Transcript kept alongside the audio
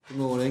Good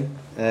morning.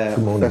 Good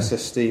morning. Professor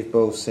Steve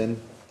Bolson.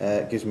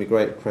 It gives me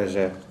great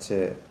pleasure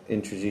to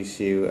introduce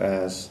you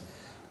as,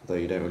 although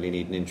you don't really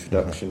need an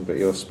introduction, but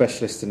you're a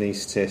specialist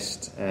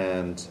anaesthetist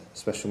and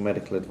special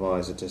medical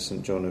advisor to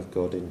St John of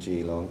God in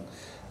Geelong.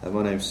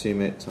 My name's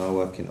Sumit, I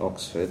work in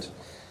Oxford.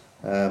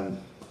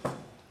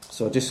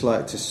 So I'd just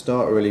like to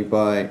start really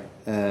by,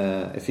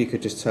 if you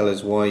could just tell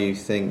us why you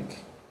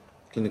think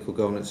clinical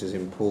governance is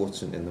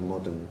important in the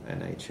modern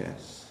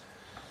NHS.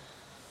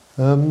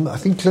 I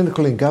think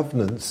clinical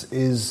governance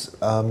is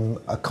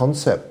a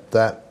concept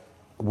that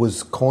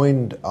was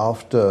coined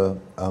after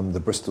the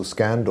Bristol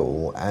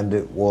scandal, and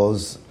it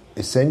was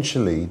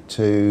essentially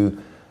to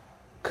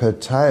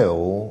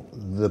curtail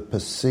the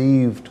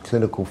perceived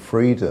clinical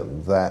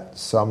freedom that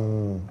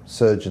some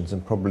surgeons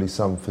and probably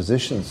some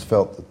physicians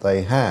felt that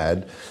they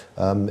had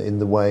in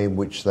the way in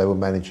which they were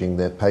managing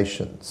their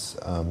patients.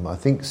 I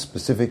think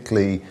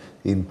specifically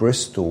in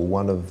Bristol,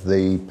 one of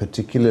the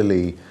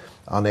particularly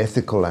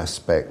unethical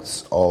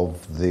aspects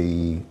of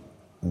the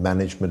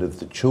management of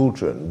the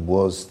children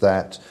was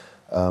that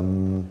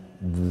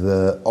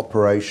the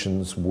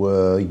operations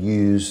were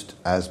used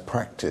as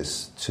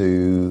practice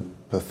to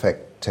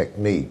perfect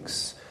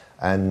techniques,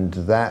 and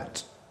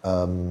that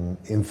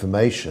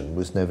information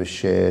was never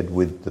shared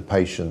with the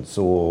patients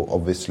or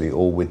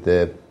with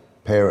their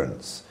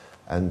parents.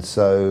 And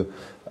so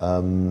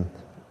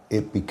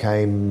it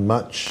became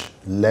much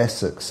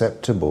less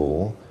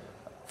acceptable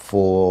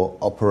for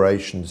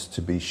operations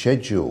to be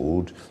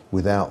scheduled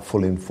without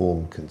full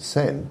informed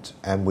consent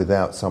and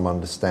without some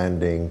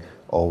understanding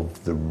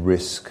of the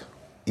risk,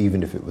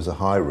 even if it was a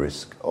high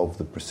risk, of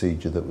the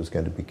procedure that was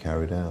going to be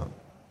carried out.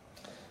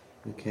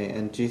 Okay,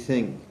 and do you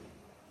think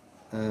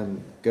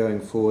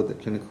going forward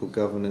that clinical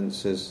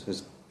governance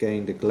has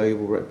gained a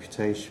global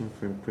reputation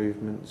for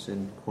improvements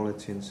in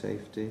quality and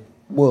safety?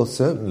 Well,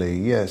 certainly,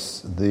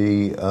 yes.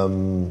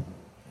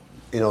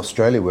 In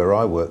Australia, where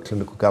I work,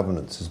 clinical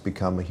governance has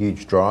become a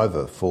huge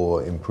driver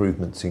for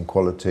improvements in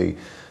quality,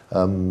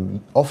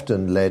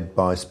 often led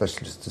by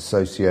specialist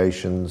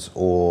associations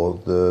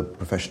or the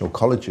professional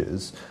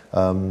colleges,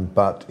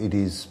 but it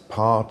is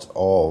part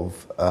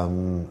of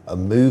a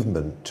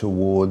movement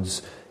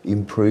towards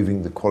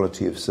improving the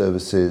quality of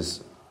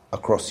services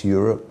across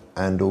Europe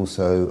and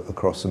also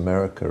across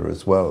America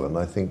as well. And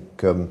I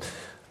think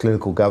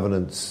clinical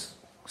governance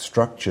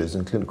structures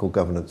and clinical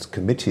governance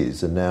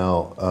committees are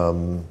now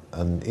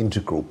an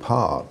integral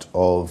part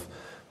of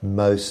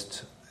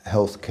most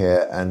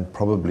healthcare and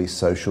probably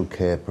social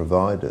care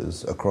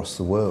providers across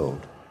the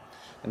world.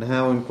 And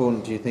how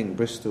important do you think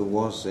Bristol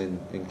was in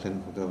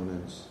clinical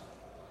governance?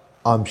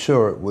 I'm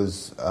sure it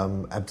was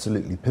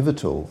absolutely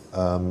pivotal.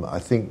 I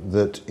think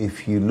that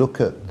if you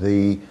look at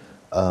the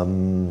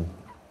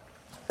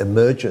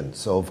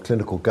emergence of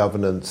clinical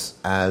governance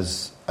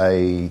as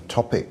a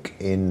topic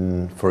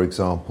in, for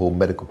example,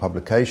 medical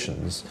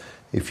publications,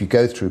 if you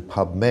go through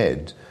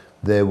PubMed,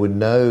 there were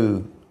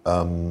no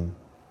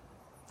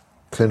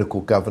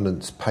clinical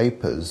governance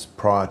papers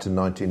prior to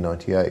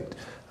 1998.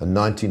 And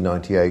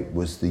 1998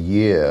 was the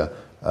year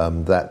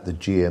that the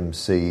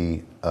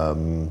GMC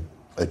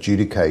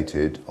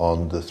adjudicated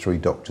on the 3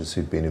 doctors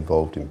who'd been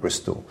involved in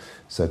Bristol.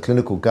 So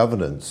clinical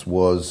governance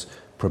was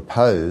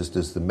proposed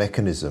as the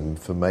mechanism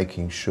for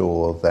making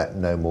sure that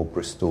no more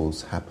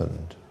Bristols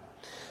happened.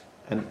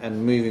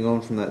 And moving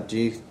on from that, do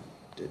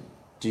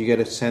you get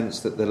a sense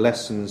that the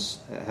lessons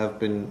have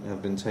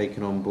been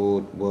taken on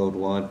board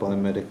worldwide by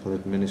medical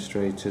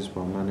administrators,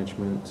 by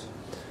management?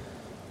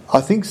 I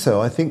think so.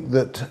 I think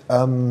that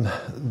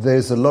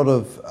there's a lot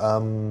of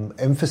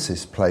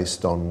emphasis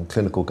placed on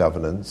clinical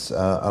governance,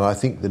 and I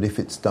think that if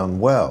it's done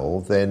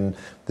well, then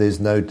there's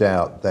no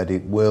doubt that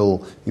it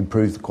will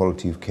improve the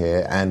quality of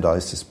care and, I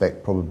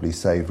suspect, probably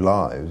save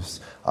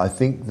lives. I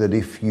think that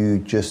if you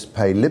just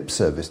pay lip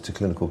service to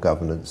clinical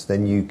governance,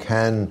 then you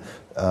can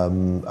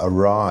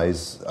arrive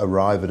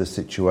at a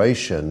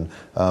situation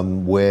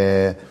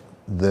where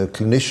the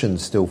clinicians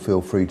still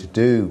feel free to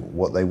do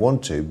what they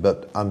want to,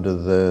 but under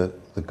the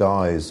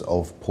guise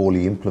of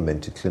poorly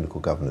implemented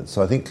clinical governance.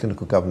 So I think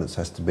clinical governance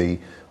has to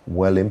be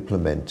well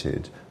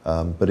implemented,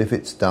 but if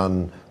it's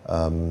done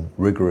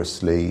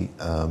rigorously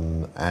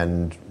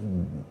and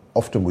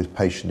often with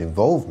patient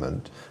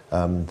involvement,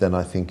 then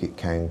I think it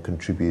can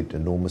contribute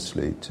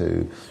enormously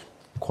to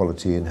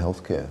quality in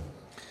healthcare.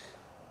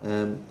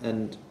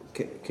 And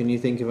can you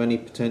think of any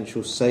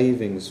potential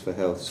savings for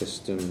health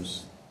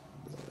systems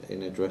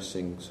in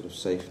addressing sort of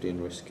safety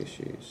and risk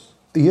issues?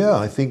 Yeah,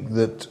 I think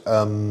that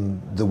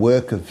the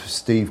work of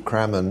Steve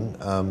Cramen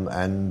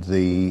and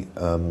the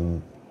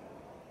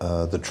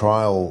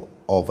trial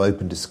of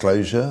open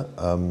disclosure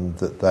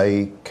that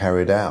they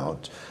carried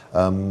out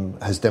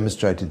has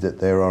demonstrated that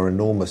there are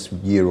enormous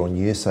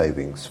year-on-year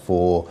savings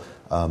for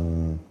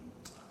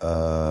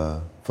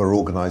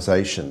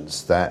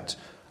organisations that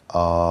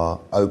are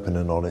open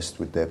and honest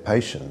with their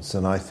patients.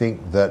 And I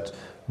think that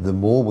the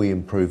more we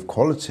improve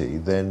quality,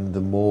 then the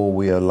more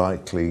we are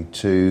likely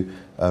to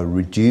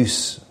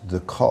reduce the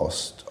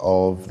cost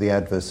of the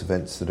adverse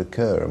events that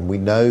occur. And we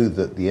know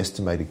that the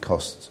estimated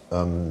cost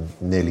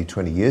nearly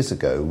 20 years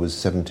ago was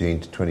 17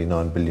 to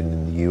 29 billion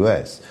in the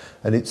US.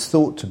 And it's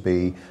thought to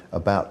be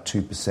about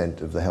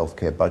 2% of the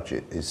healthcare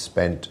budget is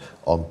spent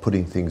on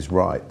putting things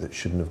right that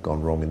shouldn't have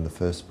gone wrong in the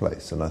first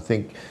place. And I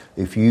think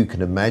if you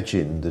can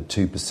imagine the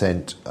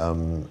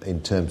 2%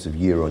 in terms of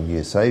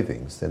year-on-year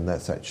savings, then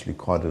that's actually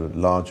quite a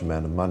large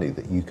amount of money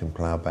that you can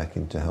plough back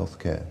into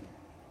healthcare.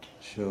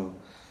 Sure.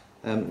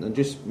 And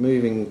just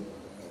moving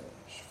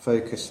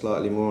focus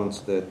slightly more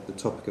onto the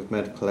topic of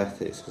medical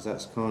ethics, because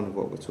that's kind of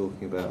what we're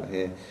talking about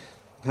here.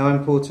 How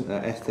important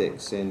are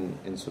ethics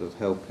in sort of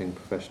helping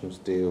professionals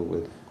deal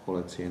with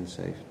quality and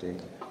safety?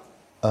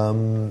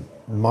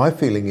 My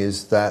feeling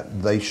is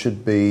that they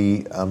should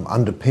be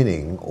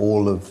underpinning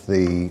all of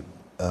the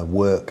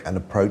work and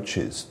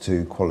approaches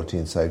to quality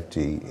and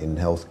safety in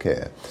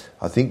healthcare.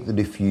 I think that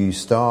if you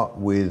start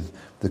with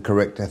the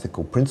correct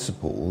ethical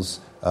principles,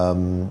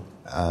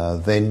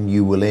 then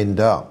you will end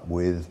up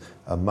with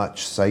a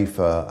much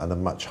safer and a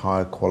much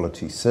higher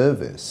quality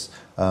service.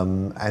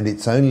 And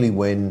it's only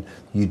when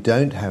you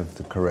don't have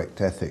the correct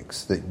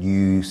ethics that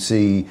you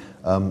see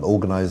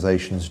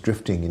organisations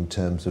drifting in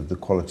terms of the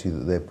quality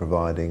that they're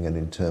providing and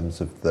in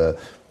terms of the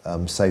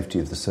safety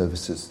of the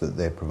services that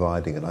they're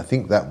providing. And I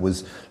think that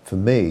was, for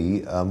me,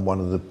 one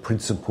of the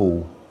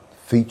principal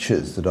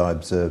features that I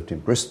observed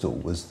in Bristol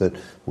was that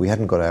we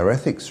hadn't got our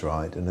ethics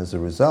right, and as a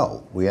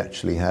result we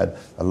actually had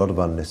a lot of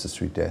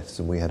unnecessary deaths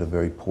and we had a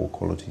very poor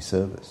quality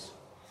service.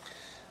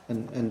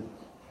 And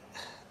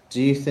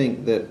do you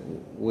think that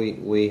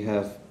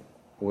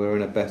we're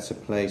in a better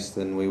place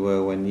than we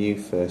were when you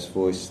first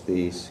voiced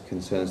these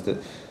concerns,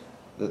 that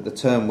the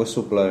term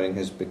whistleblowing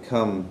has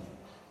become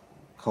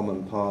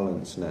common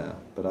parlance now,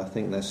 but I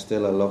think there's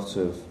still a lot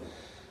of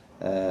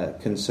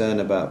concern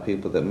about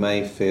people that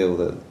may feel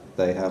that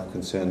they have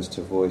concerns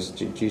to voice?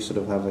 Do you sort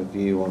of have a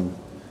view on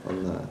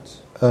that?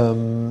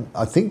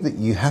 I think that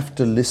you have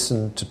to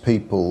listen to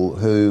people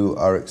who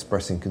are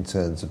expressing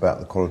concerns about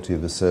the quality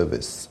of a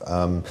service.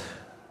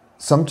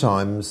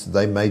 Sometimes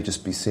they may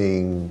just be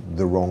seeing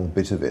the wrong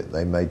bit of it.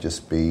 They may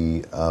just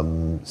be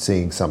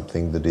seeing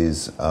something that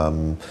is,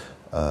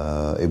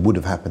 it would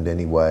have happened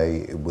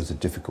anyway, it was a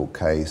difficult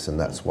case and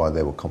that's why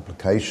there were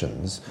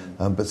complications.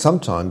 But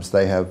sometimes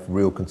they have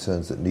real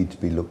concerns that need to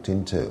be looked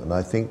into. And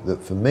I think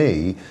that for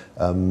me,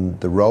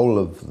 the role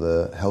of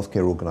the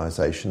healthcare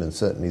organisation and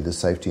certainly the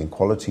safety and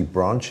quality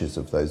branches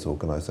of those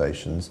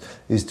organisations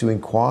is to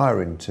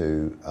inquire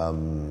into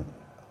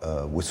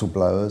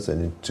whistleblowers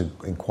and to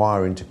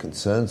inquire into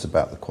concerns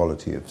about the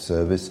quality of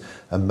service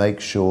and make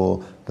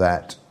sure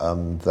that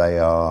they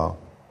are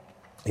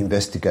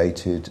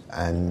investigated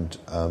and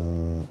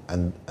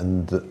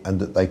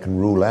that they can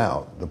rule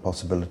out the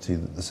possibility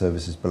that the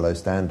service is below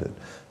standard.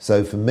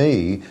 So for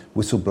me,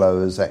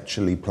 whistleblowers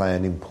actually play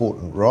an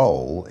important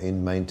role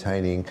in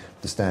maintaining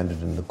the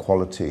standard and the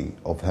quality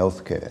of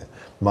healthcare.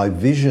 My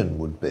vision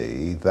would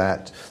be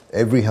that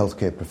every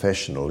healthcare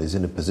professional is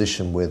in a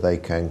position where they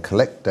can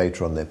collect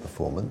data on their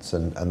performance,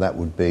 and that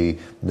would be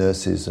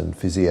nurses and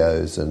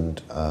physios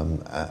and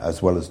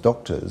as well as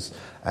doctors,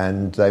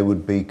 and they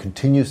would be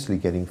continuously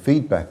getting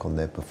feedback on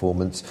their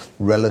performance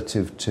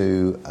relative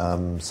to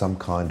some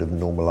kind of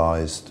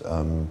normalised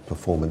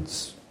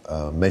performance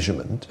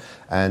measurement.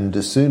 And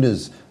as soon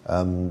as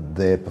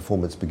their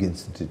performance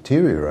begins to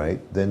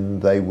deteriorate, then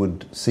they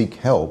would seek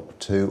help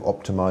to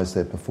optimise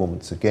their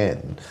performance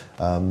again.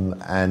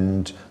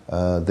 And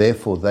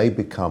therefore they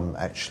become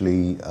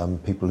actually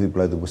people who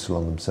blow the whistle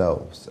on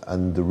themselves.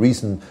 And the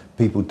reason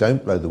people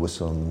don't blow the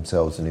whistle on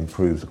themselves and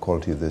improve the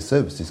quality of their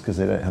service is because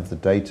they don't have the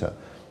data.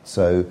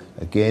 So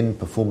again,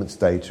 performance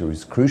data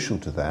is crucial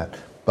to that,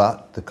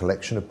 but the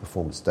collection of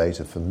performance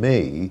data for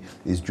me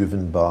is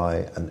driven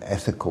by an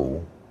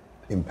ethical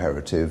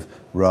imperative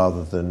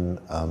rather than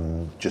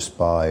just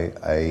by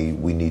a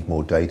we need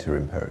more data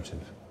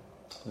imperative.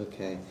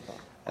 Okay.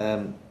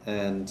 And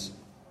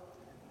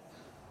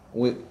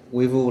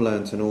we've all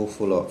learnt an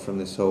awful lot from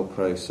this whole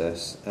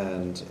process,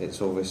 and it's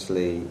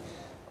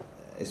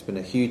been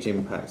a huge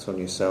impact on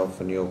yourself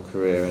and your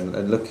career,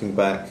 and looking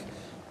back,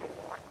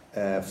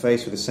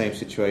 faced with the same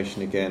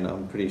situation again,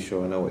 I'm pretty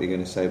sure I know what you're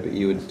going to say, but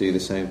you would do the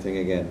same thing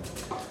again?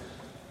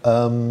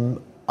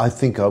 I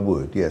think I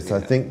would, yes. Yeah. I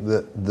think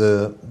that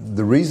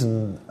the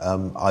reason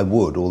I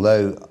would,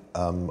 although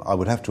I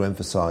would have to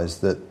emphasise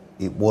that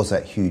it was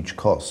at huge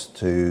cost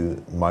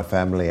to my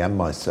family and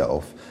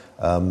myself,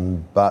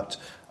 but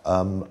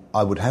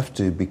I would have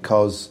to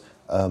because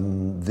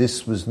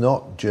this was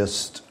not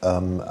just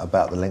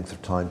about the length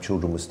of time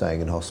children were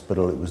staying in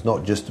hospital. It was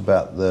not just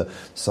about the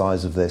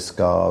size of their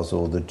scars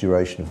or the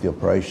duration of the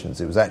operations.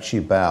 It was actually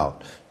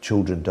about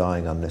children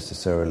dying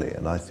unnecessarily.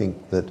 And I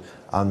think that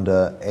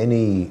under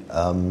any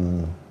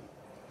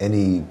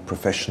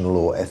professional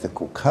or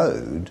ethical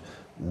code,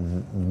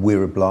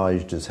 we're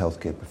obliged as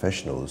healthcare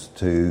professionals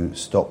to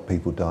stop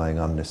people dying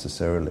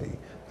unnecessarily.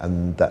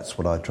 And that's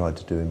what I tried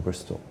to do in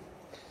Bristol.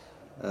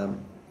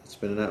 It's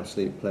been an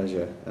absolute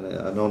pleasure and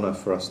an honour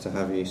for us to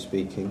have you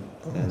speaking.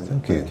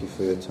 Thank you. Thank you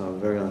for your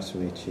time. Very nice to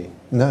meet you.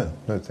 No,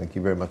 thank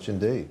you very much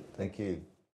indeed. Thank you.